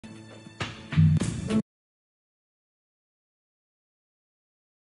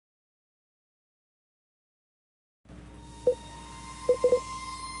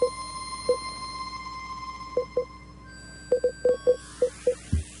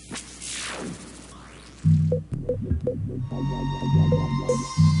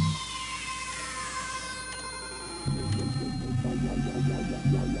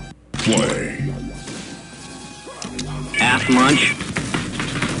Play. Ass munch.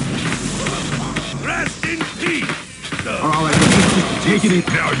 Rest in peace. All right, just take it in.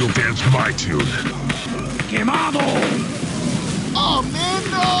 Now you'll dance to my tune. Quemado! Oh, man,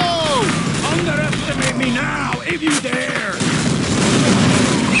 no! Underestimate me now, if you dare!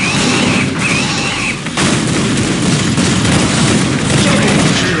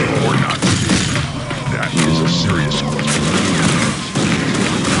 Chill or not. That is a serious question.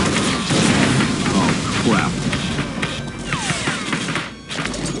 Oh, crap.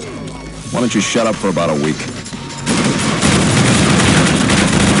 Why don't you shut up for about a week?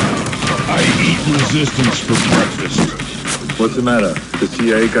 I eat resistance for breakfast. What's the matter? The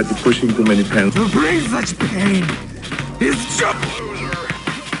CIA got you pushing too many pens. To bring such pain is just...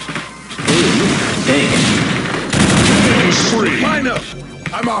 Free. Line up!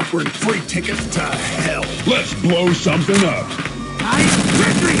 I'm offering free tickets to hell. Let's blow something up. I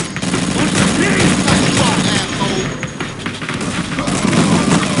quickly! What's the pain?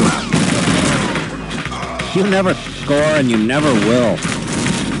 You never score and you never will.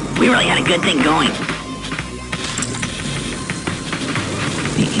 We really had a good thing going.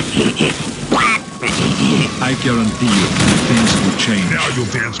 I guarantee you, things will change. Now you'll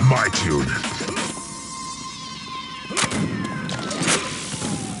dance my tune.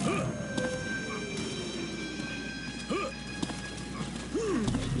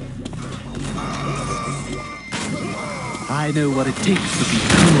 I know what it takes to be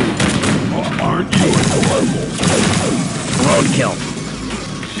cool. Aren't you adorable? Roadkill.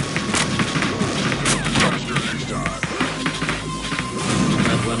 Next time.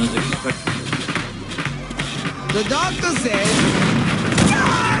 That one is expected. The doctor says...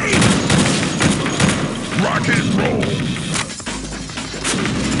 Die! Rock and roll.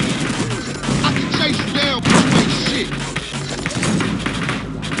 I can chase you down, but you ain't shit.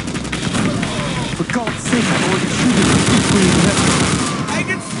 For God's sake, I already shooting the I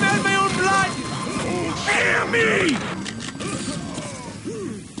can smell my own blood! Damn me!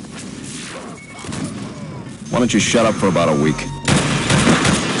 Why don't you shut up for about a week?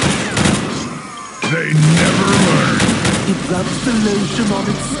 They never learn. It rubs the lotion on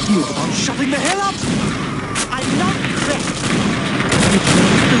its skin. I'm shutting the hell up! I'm not dressed. It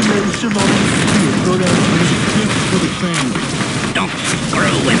rubs the lotion on its skin. Go down and it's good for the family. Don't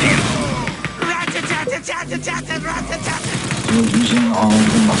screw with him. You're using all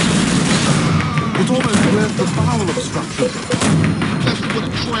the muscles. It's almost worth the bowel obstruction. That's what a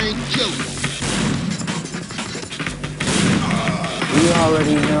trained killer. We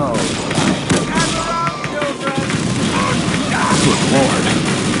already know. Good Lord.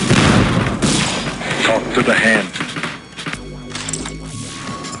 Talk to the hand.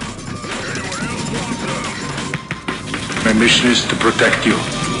 My mission is to protect you.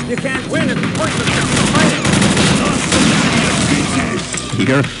 You can't win if you point yourself to fighting.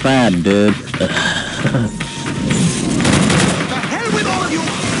 You're fat, dude. The hell with all of you!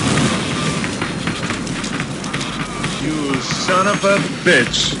 You son of a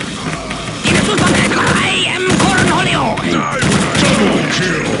bitch. I am Cornholio. Double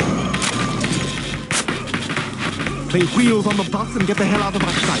kill. Lay wheels on the bus and get the hell out of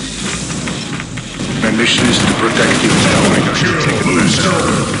my sight. My mission is to protect you. Kill booster.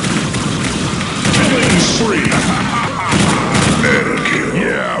 Killing spree. Meta kill.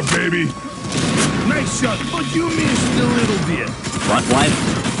 Yeah, baby. Nice shot, but you missed a little bit. Butt wipe?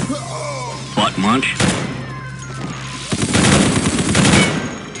 Butt munch?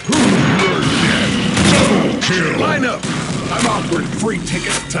 You're dead. Double kill. Line up! I'm offering free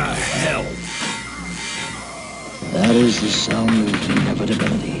tickets to hell. That is the sound of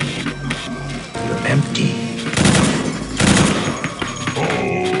inevitability. You're empty. Oh,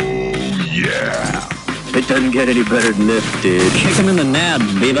 yeah. It doesn't get any better than this, dude. Kick him in the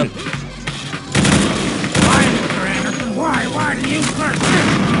nads, Beaver. Why, Mr. Anderson? Why do you first?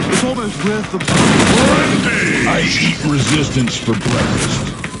 It's almost worth the I eat resistance for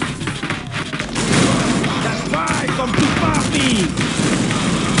breakfast. That's right, some papi!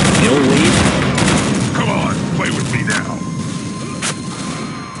 You'll leave. Come on, play with me now.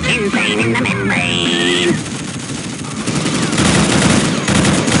 Insane in the membrane.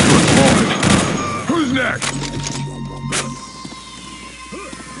 Good Lord. Who's next?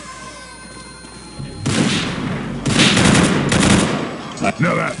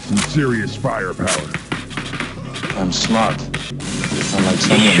 Now that's some serious firepower. I'm smart. Unlike He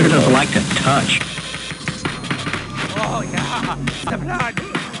someone sure you does know. like to touch. Oh, yeah. The blood.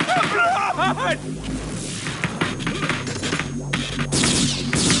 The blood!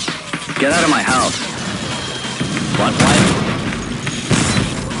 Get out of my house. What, wife?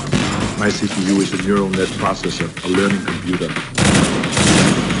 My CPU is a neural net processor, a learning computer.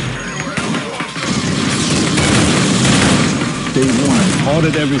 Day one,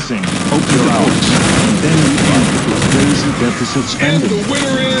 audit everything, open the books, and then we end with crazy deficit And spending. the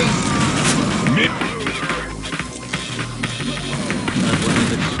winner is...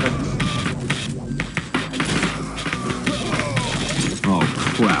 Oh,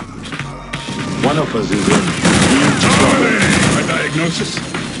 crap. One of us is in. Dominating! A diagnosis?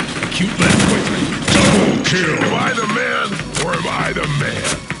 Acute lead poisoning. Double kill! Am I the man, or am I the man?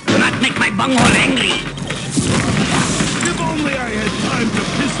 Do not make my bunghole angry. If only I had time to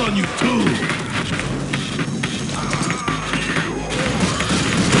piss on you too.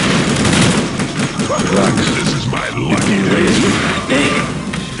 This is my lucky day.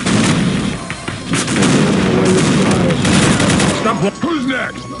 Stop! Who's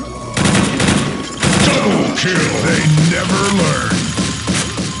next? Double kill! They never learn.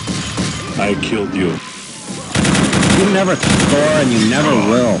 I killed you. You never score and you never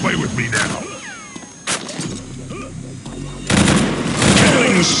will. Play with me now.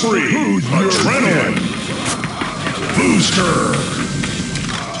 Killing spree. Adrenaline. Booster.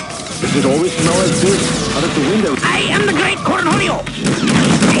 Does it always smell like this? Out of the window. I am the great Cornholio.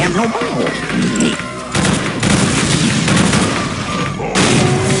 I have no bunghole.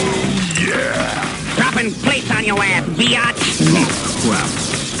 Yeah. Dropping plates on your ass, biatch. Oh, crap.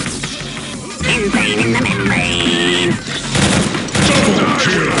 Insane in the membrane. Double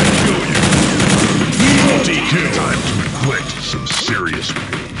kill. I kill you. Multi-kill. Time to inflict some serious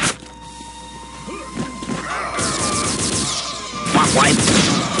pain. What, wife?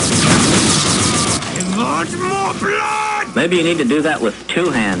 Much more blood! Maybe you need to do that with two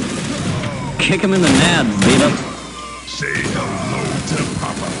hands. Kick him in the nads, Beavis. Say hello to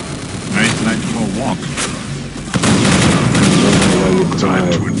Papa. Nice night for a walk. Time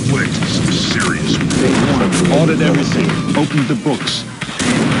to inflict some serious pain. Day one, audit everything, open the books.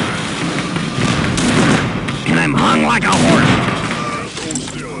 And I'm hung like a horse. Hold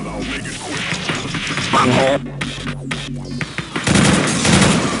still and I'll make it quick. Bunghole.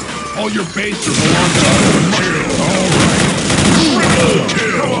 All your bases belong to double kill. All right. Triple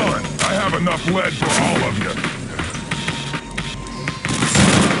kill. Come on. I have enough lead for all of you.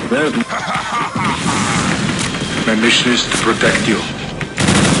 There's My mission is to protect you.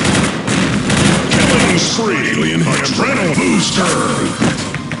 Killing spree. Alien adrenaline booster.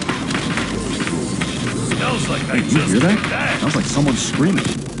 Smells like I You just hear that? did that. Sounds like someone screaming.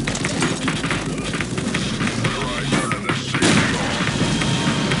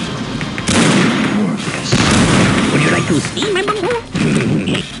 Would you like to see my bunghole?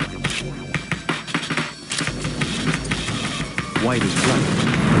 White is black.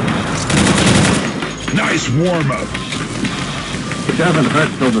 Nice warm-up. It doesn't hurt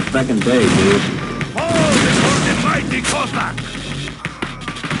till the second day, dude. Oh, the Golden Mighty Cossack!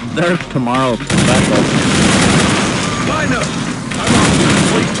 There's tomorrow's special. Line up!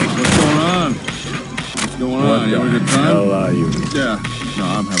 What's going on? What's going on? You having a good time? Hell are you? Yeah. No,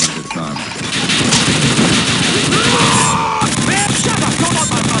 I'm having a good time.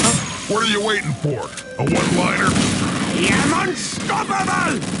 What are you waiting for? A one-liner? I'm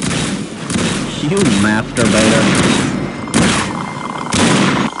unstoppable! You masturbator.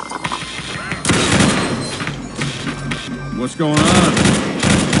 What's going on?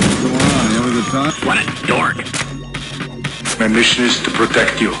 What's going on? You having a good time? What a dork. My mission is to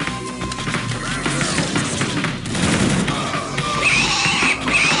protect you.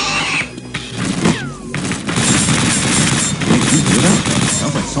 You hear that?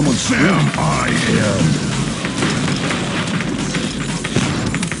 Sounds like someone screaming. Damn, I am.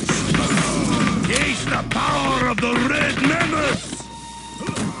 Taste the power of the Red Menace!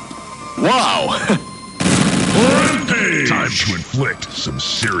 Wow! Rampage! Time to inflict some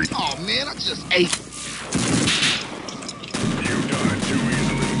serious... Oh man, I just ate. You died too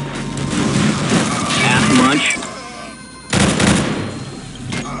easily. Ass munch.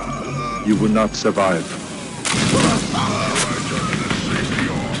 You will not survive.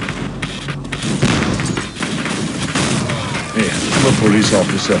 Hey, I'm a police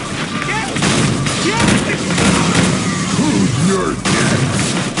officer. Who's your dad?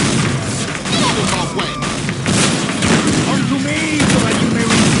 Unto me, so that you may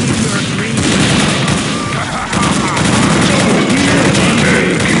receive your dreams. Double kill!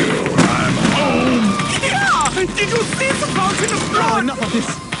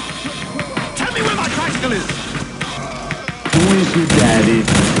 Daddy.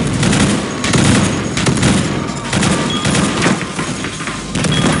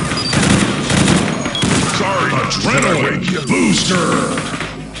 Sorry, adrenaline booster.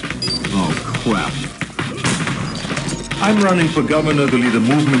 Oh, crap. I'm running for governor to lead a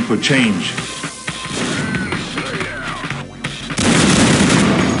movement for change.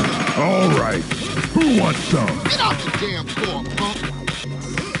 All right, who wants some? Get off the damn floor, punk!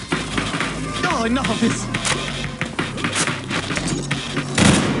 Oh, enough of this.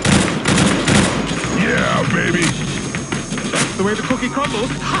 Yeah, baby. That's the way the cookie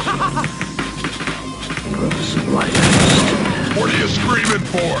crumbles. What are you screaming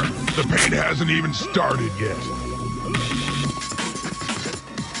for? The pain hasn't even started yet.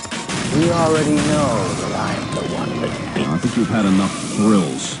 We already know that I'm the one that beat. I think you've had enough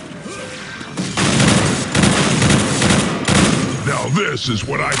thrills. Now this is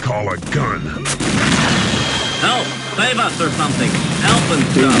what I call a gun. Help! Save us or something! Help and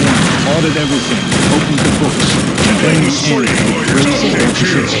Day stuff! one, audit everything, open the books, and then the end, raise the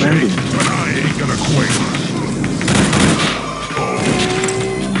deficit spending. But I ain't gonna quit. Oh,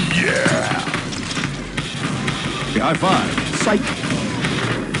 yeah. Okay, high five. Psych.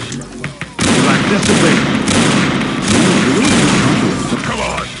 You lack discipline. Come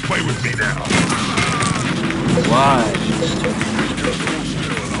on, play with me now. Why?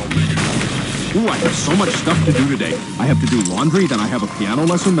 Ooh, I have so much stuff to do today. I have to do laundry, then I have a piano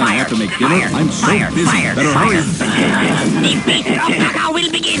lesson, then I have to make dinner. I'm so busy. Better hurry. Now we'll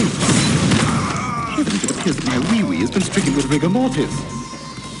begin! It appears that my wee-wee has been stricken with rigor mortis.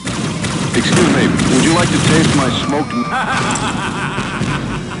 Excuse me, would you like to taste my smoked...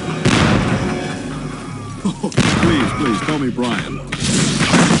 Please, call me Brian.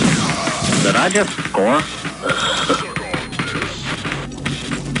 Did I just score?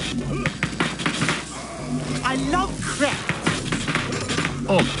 I love crap.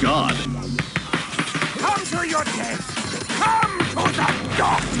 Oh, God. Come to your death. Come to the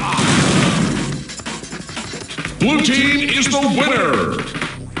doctor. Blue team is the winner.